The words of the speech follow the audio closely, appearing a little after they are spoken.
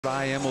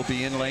IM will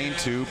be in lane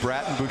 2.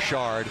 Bratton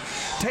Bouchard.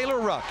 Taylor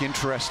Ruck,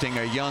 interesting,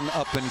 a young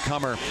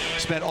up-and-comer.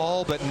 Spent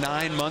all but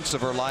 9 months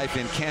of her life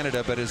in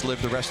Canada, but has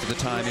lived the rest of the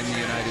time in the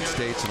United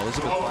States. And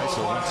Elizabeth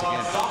Beisel, once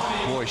again,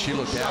 boy, she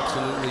looked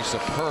absolutely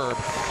superb.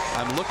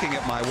 I'm looking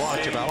at my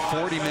watch about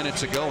 40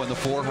 minutes ago in the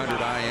 400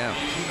 IM.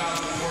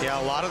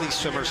 Yeah, a lot of these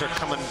swimmers are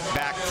coming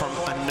back from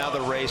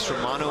another race.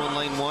 Romano in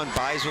lane 1,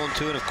 Beisel in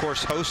 2, and of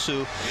course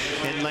Hosszu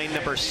in lane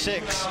number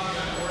 6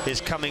 is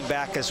coming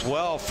back as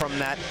well from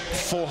that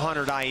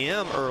 400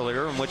 IM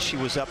earlier, in which she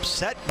was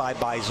upset by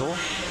Beisel.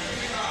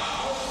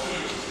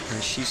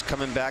 And she's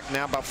coming back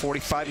now about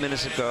 45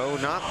 minutes ago.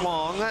 Not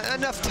long.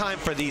 Enough time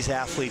for these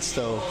athletes,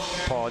 though,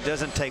 Paul. It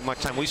doesn't take much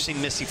time. We've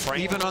seen Missy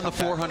Franklin. Even on the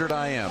 400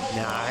 IM.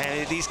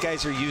 Nah, these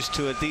guys are used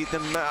to it.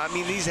 I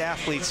mean, these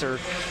athletes are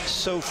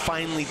so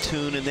finely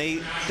tuned, and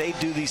they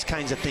do these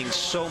kinds of things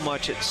so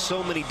much at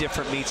so many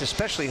different meets,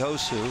 especially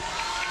Hosszu.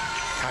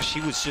 Gosh, she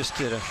was just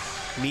at a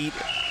meet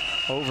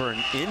over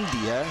in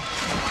India,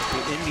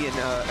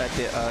 at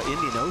the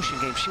Indian Ocean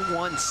Games. She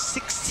won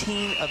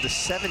 16 of the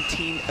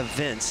 17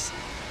 events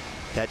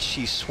that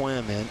she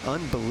swam in.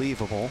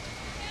 Unbelievable.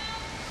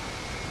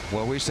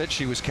 Well, we said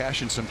she was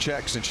cashing some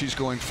checks, and she's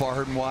going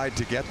far and wide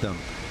to get them.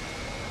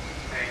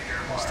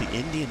 It's the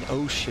Indian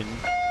Ocean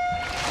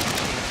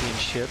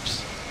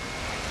Championships.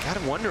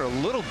 Gotta wonder a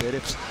little bit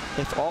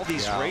if all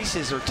these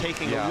races are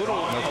taking a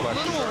little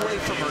away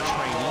from her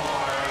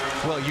training.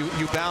 Well,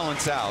 you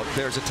balance out.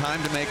 There's a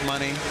time to make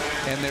money,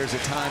 and there's a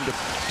time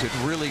to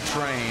really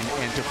train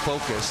and to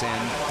focus.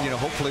 And, you know,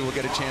 hopefully we'll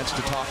get a chance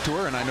to talk to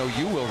her, and I know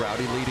you will,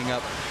 Rowdy, leading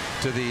up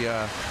to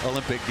the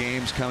Olympic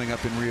Games coming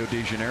up in Rio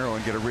de Janeiro,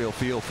 and get a real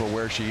feel for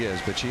where she is.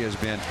 But she has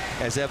been,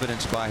 as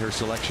evidenced by her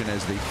selection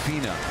as the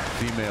FINA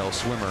Female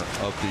Swimmer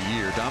of the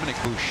Year.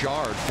 Dominique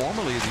Bouchard,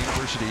 formerly of the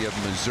University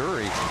of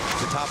Missouri,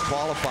 the top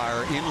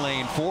qualifier in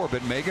lane 4,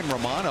 but Megan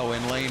Romano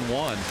in lane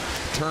 1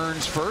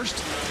 turns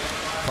first,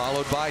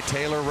 followed by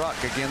Taylor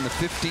Ruck, again the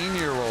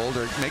 15-year-old,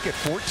 or make it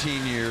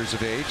 14 years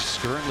of age,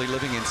 currently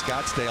living in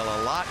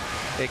Scottsdale. A lot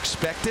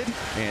expected,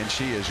 and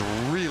she has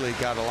really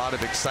got a lot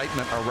of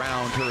excitement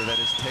around her. That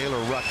is Taylor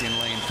Ruck in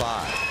lane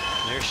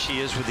 5. There she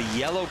is with the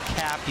yellow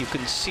cap. You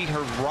can see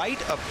her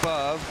right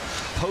above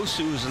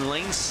Hosszu, who's in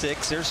lane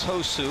 6. There's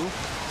Hosszu.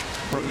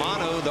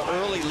 Romano, the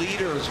early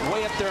leader, is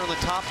way up there on the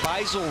top.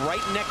 Beisel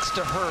right next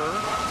to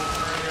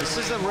her. This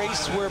is a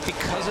race where,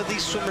 because of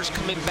these swimmers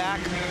coming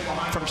back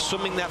from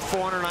swimming that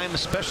 400 IM,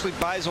 especially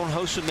Beisel and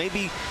Hosszu,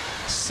 maybe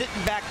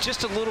sitting back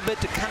just a little bit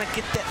to kind of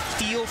get that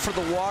feel for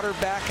the water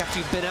back after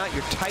you've been out.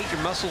 You're tight,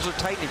 your muscles are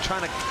tight, and you're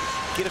trying to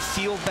get a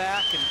feel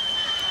back. And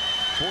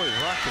boy,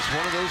 Ruck is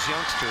one of those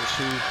youngsters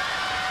who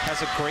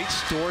has a great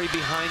story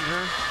behind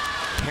her.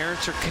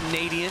 Parents are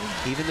Canadian,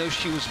 even though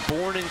she was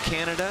born in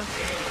Canada.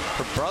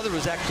 Her brother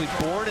was actually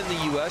born in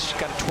the U.S. She's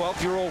got a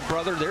 12-year-old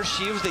brother. There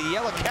she is, the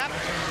yellow cap.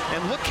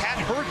 And look at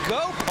her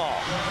go,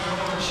 Paul.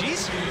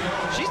 She's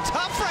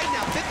tough right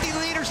now.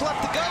 50 liters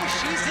left to go.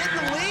 She's in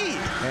the lead.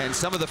 And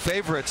some of the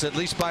favorites, at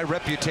least by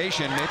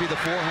reputation, maybe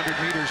the 400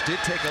 meters did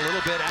take a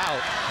little bit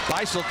out.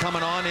 Beisel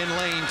coming on in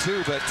lane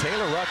 2, but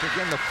Taylor Ruck,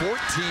 again, the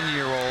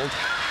 14-year-old,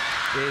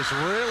 is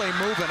really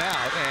moving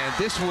out. And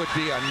this would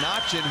be a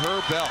notch in her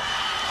belt.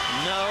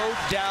 No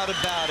doubt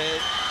about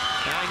it.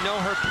 And I know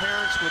her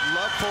parents would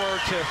love for her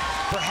to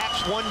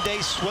perhaps one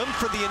day swim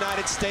for the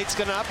United States.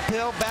 Going to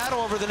uphill battle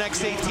over the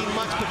next 18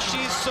 months, but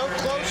she's so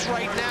close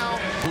right now.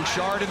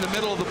 Bouchard in the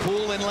middle of the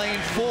pool in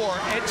lane 4,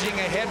 edging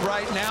ahead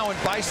right now, and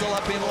Beisel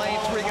up in lane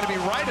 3, going to be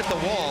right at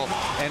the wall.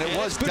 And it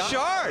was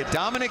Bouchard.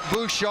 Dominique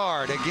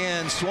Bouchard,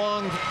 again,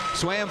 swam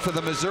for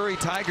the Missouri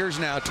Tigers,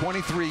 now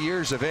 23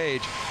 years of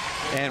age.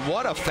 And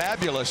what a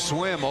fabulous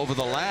swim over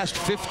the last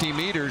 50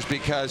 meters,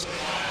 because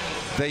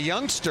the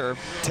youngster,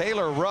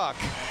 Taylor Ruck,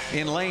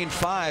 in lane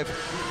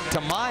 5,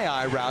 to my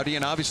eye, Rowdy,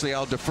 and obviously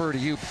I'll defer to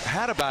you,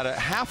 had about a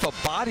half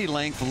a body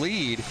length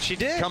lead. She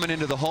did. Coming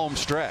into the home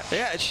stretch.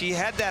 Yeah, she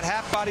had that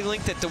half body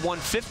length at the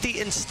 150,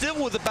 and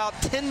still with about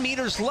 10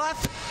 meters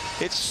left,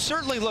 it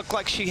certainly looked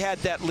like she had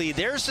that lead.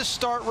 There's the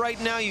start right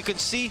now. You can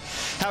see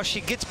how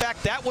she gets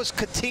back. That was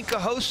Katinka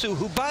Hosszu,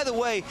 who, by the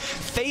way,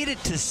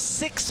 faded to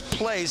 6th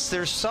place.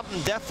 There's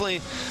something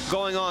definitely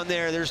going on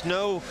there. There's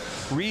no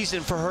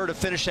reason for her to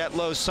finish that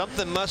low.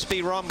 Something must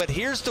be wrong. But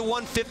here's the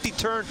 150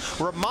 turn.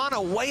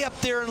 Romano way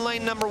up there in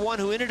lane number 1,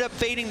 who ended up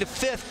fading to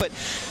 5th. But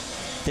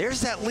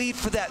there's that lead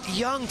for that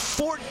young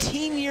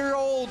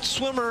 14-year-old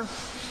swimmer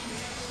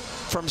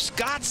from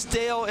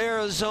Scottsdale,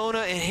 Arizona,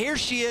 and here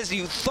she is.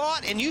 You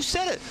thought, and you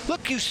said it,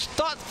 look, you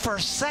thought for a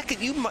second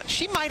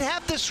she might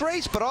have this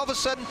race, but all of a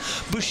sudden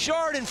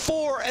Bouchard in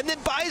 4, and then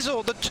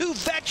Beisel, the 2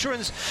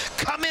 veterans,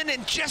 come in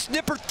and just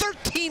nip her.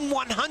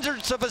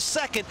 13/100ths of a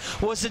second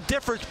was the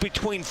difference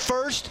between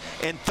 1st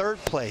and 3rd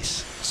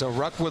place. So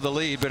Ruck with the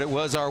lead, but it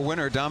was our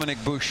winner,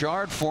 Dominique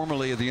Bouchard,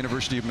 formerly of the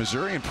University of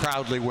Missouri and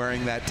proudly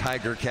wearing that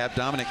Tiger cap.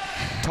 Dominique,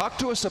 talk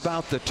to us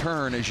about the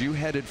turn as you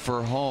headed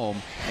for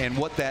home and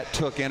what that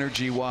took energy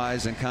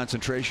energy-wise and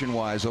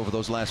concentration-wise over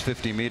those last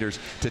 50 meters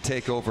to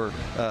take over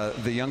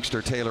the youngster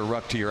Taylor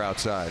Ruck to your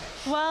outside?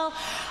 Well,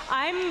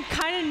 I'm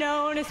kind of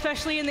known,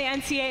 especially in the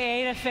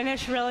NCAA, to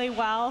finish really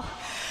well.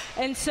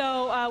 And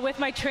so with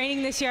my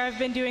training this year, I've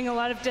been doing a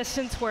lot of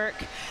distance work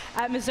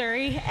at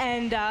Missouri.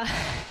 And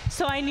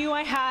so I knew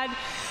I had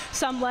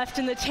some left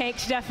in the tank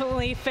to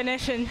definitely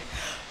finish. And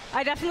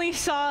I definitely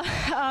saw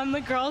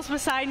the girls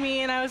beside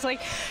me, and I was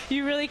like,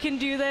 you really can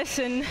do this,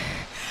 and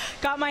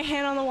got my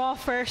hand on the wall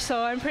first,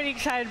 so I'm pretty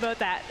excited about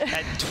that.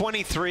 At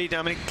 23,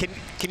 Dominic,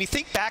 can you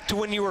think back to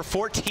when you were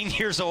 14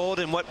 years old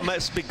and what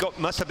must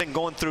have been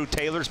going through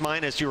Taylor's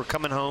mind as you were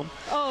coming home?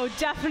 Oh,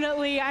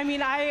 definitely. I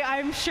mean,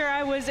 I'm sure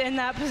I was in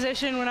that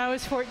position when I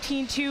was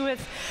 14 too,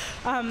 with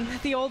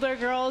the older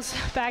girls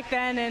back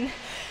then, and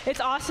it's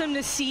awesome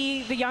to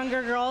see the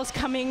younger girls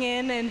coming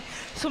in and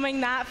swimming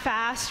that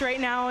fast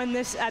right now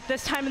at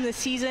this time in the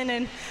season,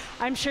 and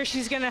I'm sure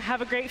she's going to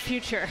have a great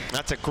future.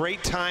 That's a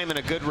great time and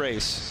a good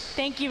race.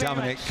 Thank you very much.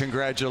 Dominic,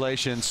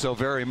 congratulations so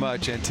very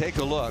much. And take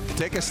a look,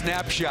 take a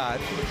snapshot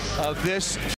of this